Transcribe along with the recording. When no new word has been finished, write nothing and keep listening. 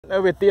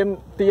về tiêm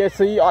TAC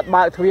ọt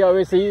bạc thuê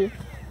OAC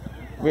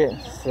về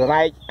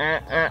slide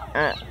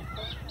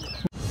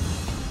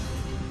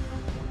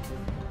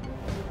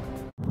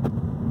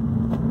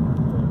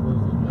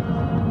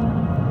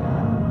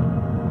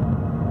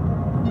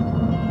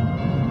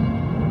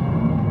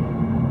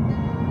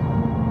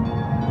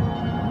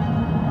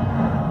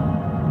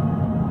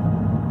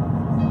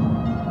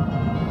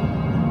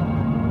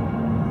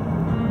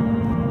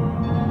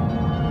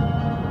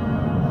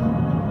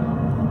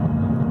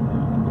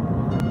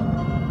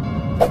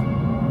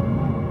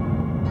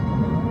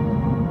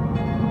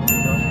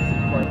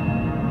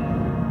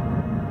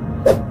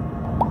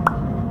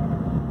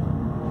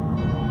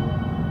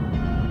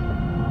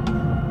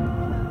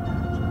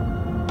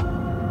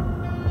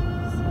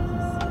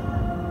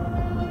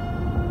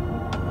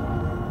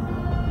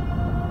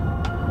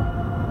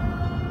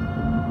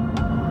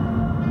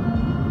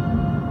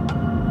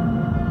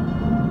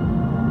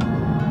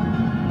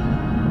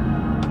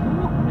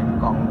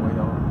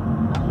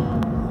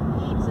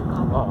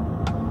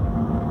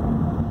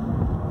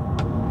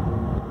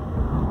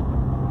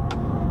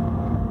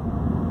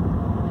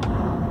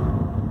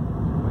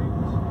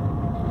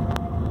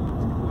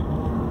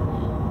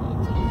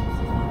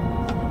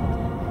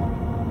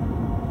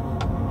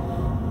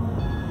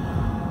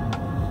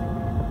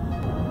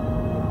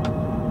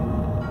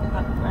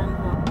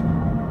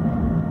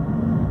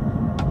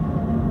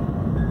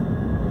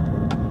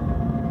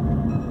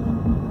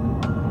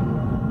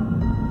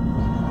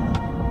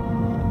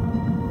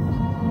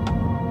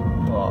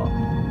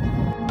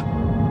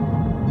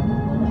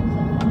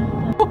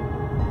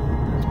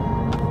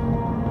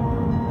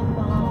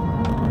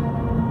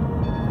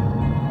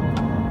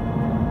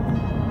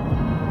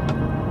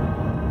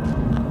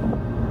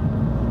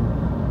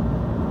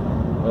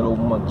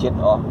chết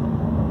ở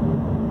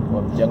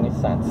một chân cái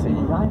sàn xì.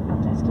 Arrive at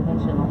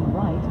destination on the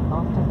right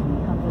after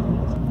 300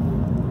 meters.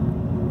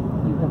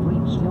 You have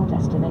reached your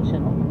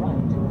destination on the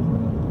right.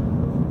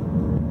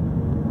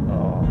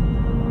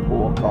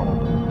 Ủa còn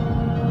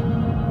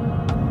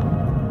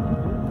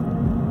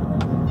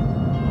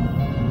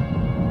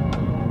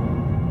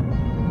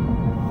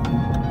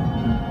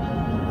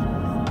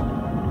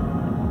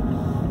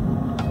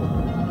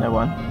that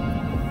one.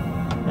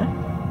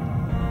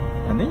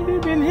 And then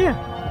you've been here.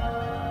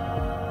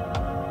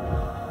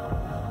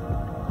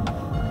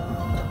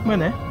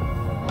 Minute?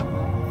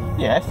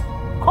 Yes,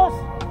 of course.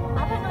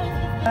 I don't know if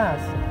it's... Yes.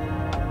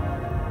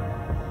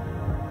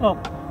 Oh.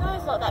 No,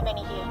 it's not that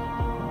many here.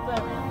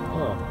 But...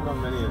 Oh, not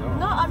many at all.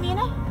 No, I mean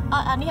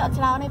anh ấy ở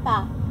trao này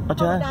bà. Ở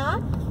trao? Đó,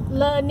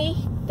 learning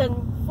từng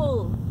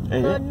full.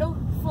 Learning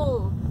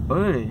full.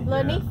 Ơi.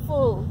 Learning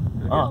full.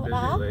 Oh.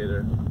 Đó.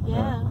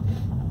 Yeah.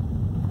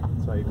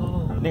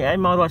 Nên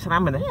anh mau rồi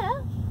xem mình đấy. Yeah,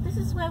 this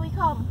is where we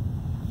come.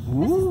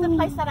 This is the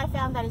place that I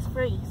found that is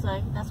free, so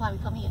that's why we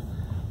come here.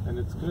 And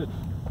it's good.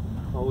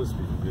 Always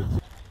been good.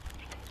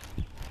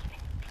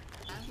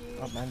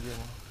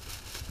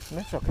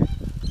 It's okay.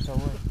 Don't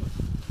worry.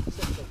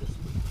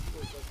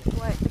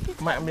 Wait, the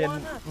kids Mẹ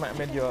want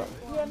mình your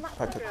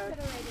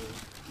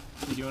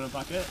Did you want a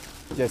bucket?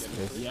 yes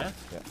please. Yeah?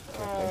 Yeah.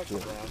 Thank you.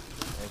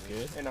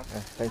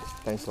 That's good.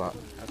 Thanks a lot.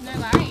 No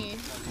worries.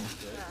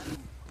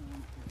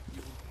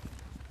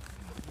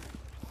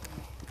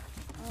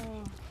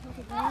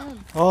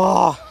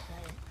 Oh.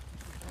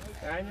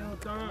 Daniel,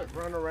 don't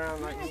run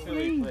around like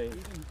silly, please.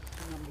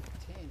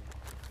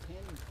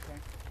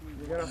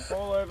 You're going to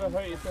fall over,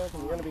 hurt yourself,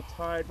 and you're going to be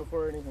tired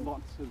before anything.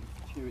 Lots of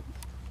cherries.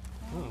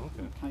 Oh,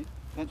 okay.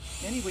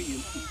 That's anywhere you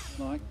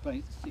like,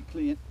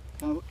 basically.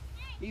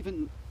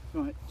 Even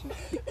right, just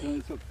pick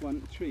those of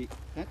one tree.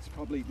 That's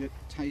probably the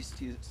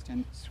tastiest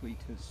and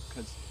sweetest,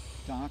 because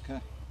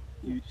darker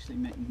usually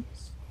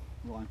means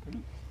riper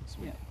and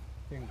sweet. I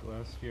think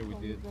last year we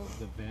did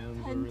the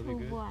vans were really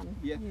good.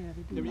 Yeah,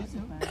 there is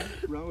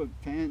a row of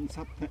vans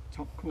up that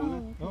top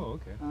corner. Oh,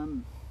 okay.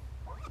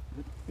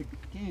 But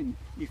again,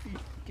 if you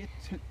get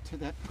to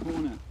that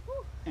corner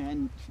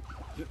and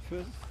the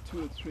first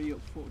 2 or 3 or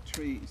 4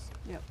 trees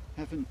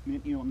haven't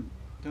met you on,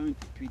 don't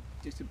be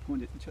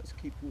disappointed, just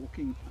keep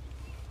walking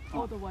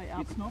all the way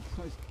up. It's not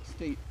so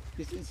steep.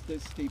 This is the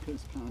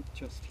steepest part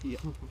just here.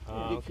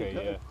 Okay,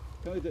 yeah.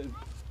 Go the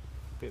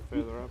Bit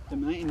further up. The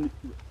main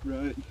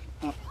road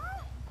up.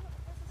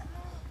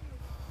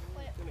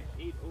 It's gonna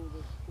eat all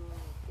the straw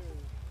too.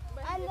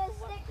 And the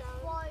stick's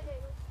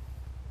floating.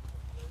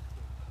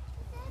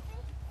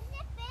 Is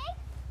it big?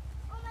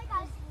 Oh my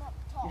gosh, it's up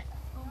top.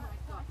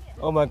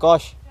 Oh my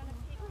gosh.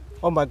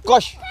 Oh my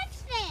gosh.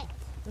 Touched it.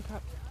 Look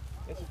up.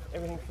 Is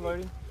everything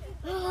floating?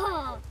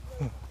 Oh.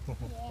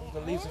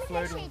 The leaves are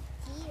floating.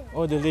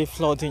 Oh, the leaf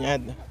floating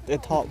at the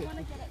top.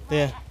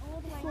 There.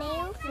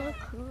 Snails so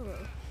cool.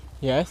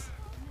 Yes.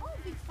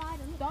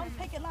 Don't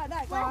pick it like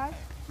that, guys.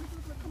 Where's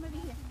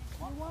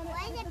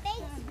the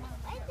big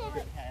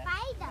spider?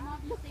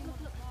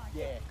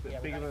 Yeah,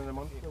 bigger than the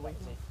monster.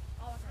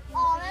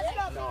 Oh, that's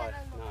not bigger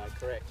than No,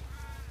 correct.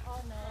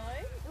 Oh no.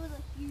 It was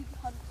a huge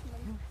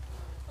huntsman.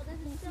 Oh,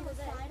 there's a silver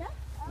spider.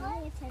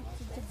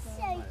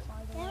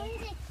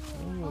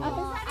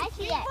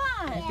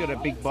 It's got a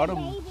big bottom.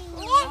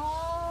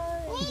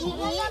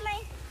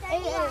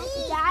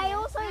 I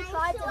also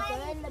tried to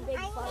burn the big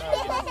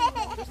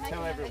bottom. Just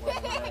tell everyone.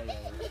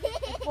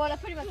 Well, they're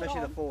pretty much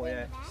Especially the four,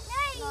 yeah.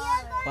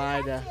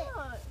 Spider.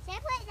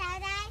 They're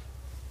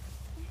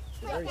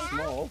very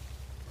small.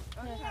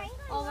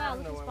 Oh wow,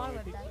 look at the spider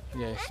web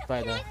there. Yeah,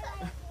 spider.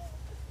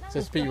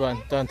 Just pick one.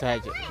 Don't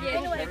touch it. Yeah,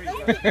 anyway,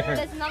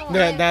 there's another one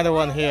there. Another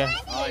one here.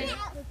 Oh, yeah.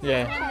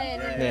 Yeah. One there,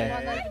 there's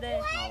one over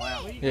there. Oh, wow.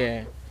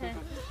 Yeah.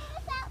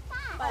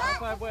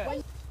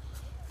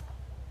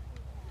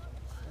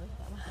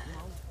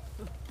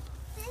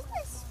 There's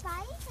a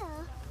spider.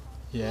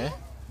 Yeah.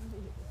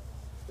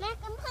 Mac,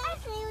 I'm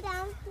playing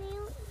down.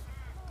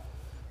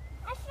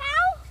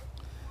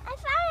 I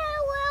found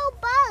a little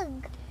bug.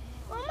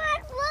 Oh,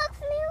 Mac, look,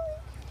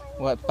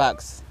 What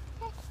bugs?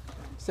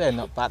 Say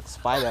not bugs,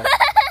 spider.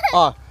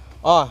 Oh,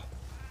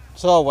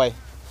 throw away.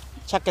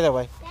 Chuck it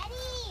away.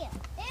 Daddy,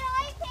 it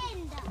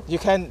opened. You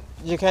can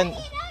It opened.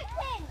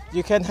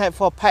 you can have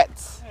for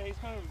pets. Yeah, he's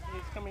home.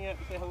 He's coming out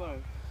to say hello.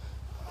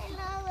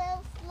 Hello,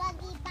 little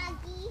sluggy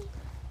buggy.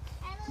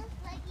 Hello,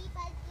 sluggy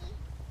buggy.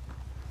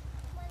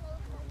 My little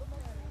sluggy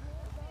buggy.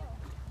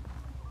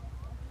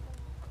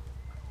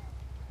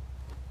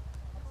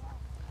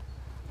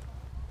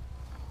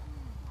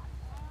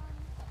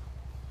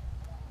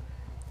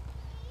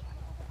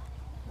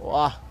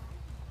 Wow.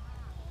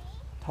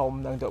 ធំ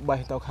នឹងទៅបេះ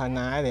ទៅខាង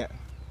ណានេះ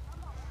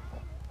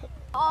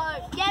Oh,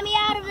 get me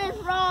out of this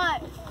rod.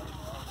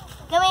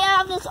 Get me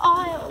out of this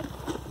oil.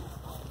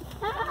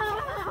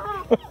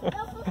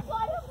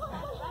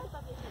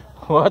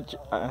 What?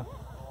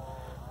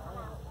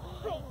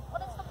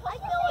 What is the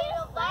place doing?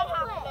 A spider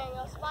happening.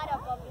 A spider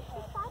above your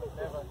head.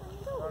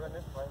 Not in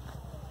this place.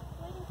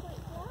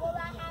 Will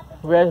that happen?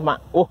 Where's ម៉ា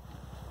ក់អូ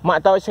ម៉ា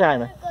ក់ទៅឆ្ងាយ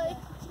មែន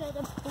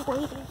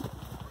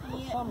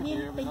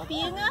Nhìn bình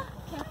phiên á.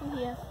 Careful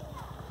here.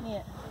 Nè.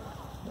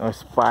 Oh,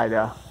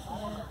 spider.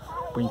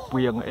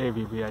 Piang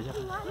everywhere.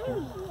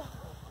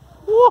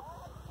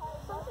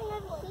 Something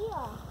over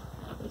here.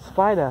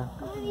 Spider.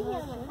 Maybe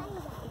here.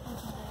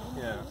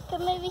 Yeah.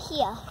 Come over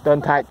here.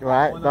 Don't touch,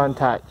 right? Don't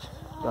touch.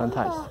 Don't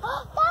touch.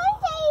 Down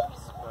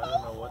tapes. I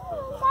don't know what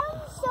those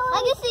are. I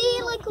can see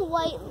like a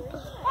white.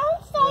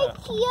 That's so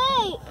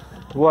cute.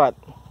 What?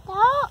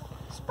 That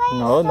spider.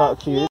 No, not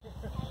cute.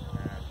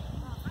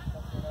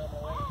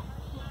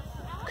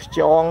 ខ្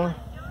យង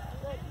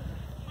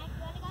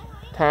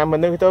ថាម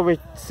នុស្សទៅវា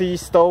ស៊ី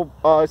ស្ទូប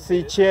ស៊ី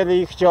ឈេរី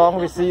ខ្យង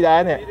វាស៊ីដែ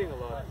រនេះ Eating a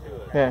lot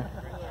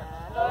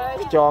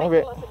too.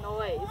 នេះ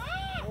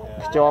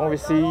ខ្យងវា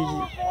ស៊ី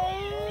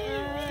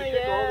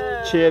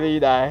ឈេរី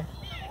ដែរ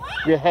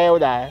វាហេវ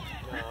ដែរ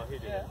No, he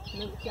didn't.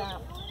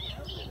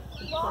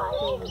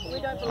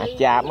 អា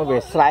ចាបមកវា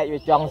ស្រែកវា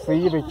ចង់ស៊ី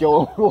វាចូល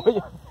រួច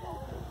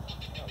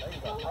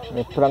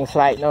វាប្រឹងស្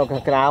រែកនៅខា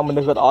ងក្រៅមនុ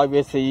ស្សគាត់ឲ្យ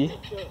វាស៊ី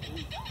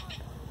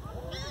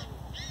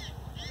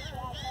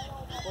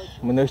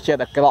មនុស្សចិត្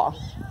តអាក្រក់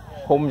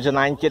ហុំចំ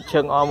ណាញ់ចិត្តឈឹ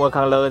ងអស់មើល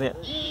ខាងលើនេះ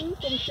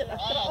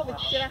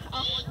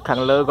ខាង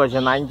លើក៏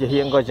ចំណាញ់ជា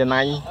ហៀងក៏ចំ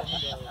ណាញ់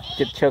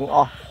ចិត្តឈឹងអ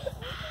ស់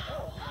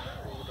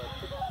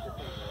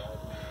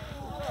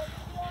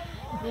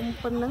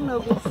ប៉ុណ្ណឹងនៅ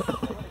វា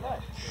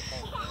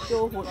ចូ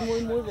លហួតមួយ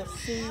វា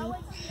ស៊ី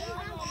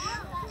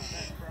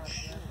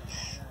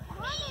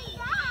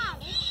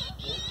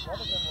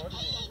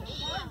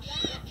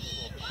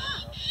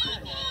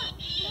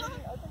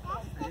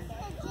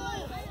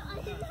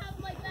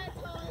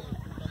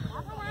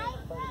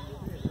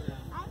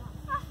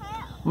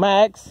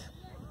Max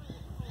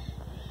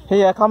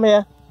here come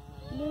here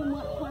លឺម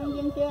កខាង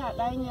យើងទេអា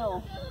ដៃញោ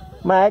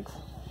Max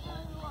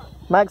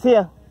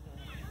here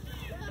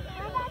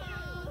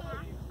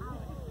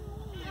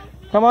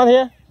come on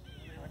here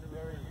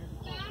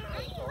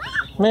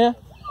come here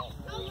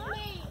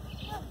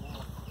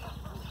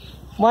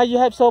why you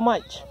have so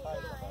much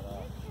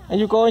are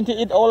you going to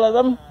eat all of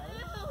them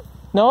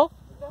no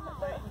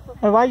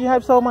and why you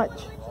have so much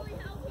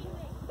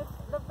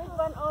The big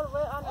one all the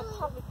way on the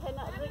top we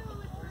cannot reach.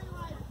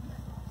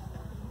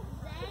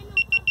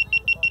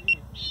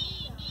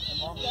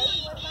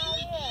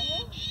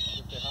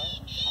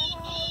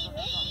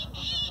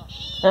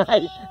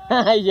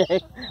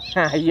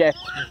 Hi, yes.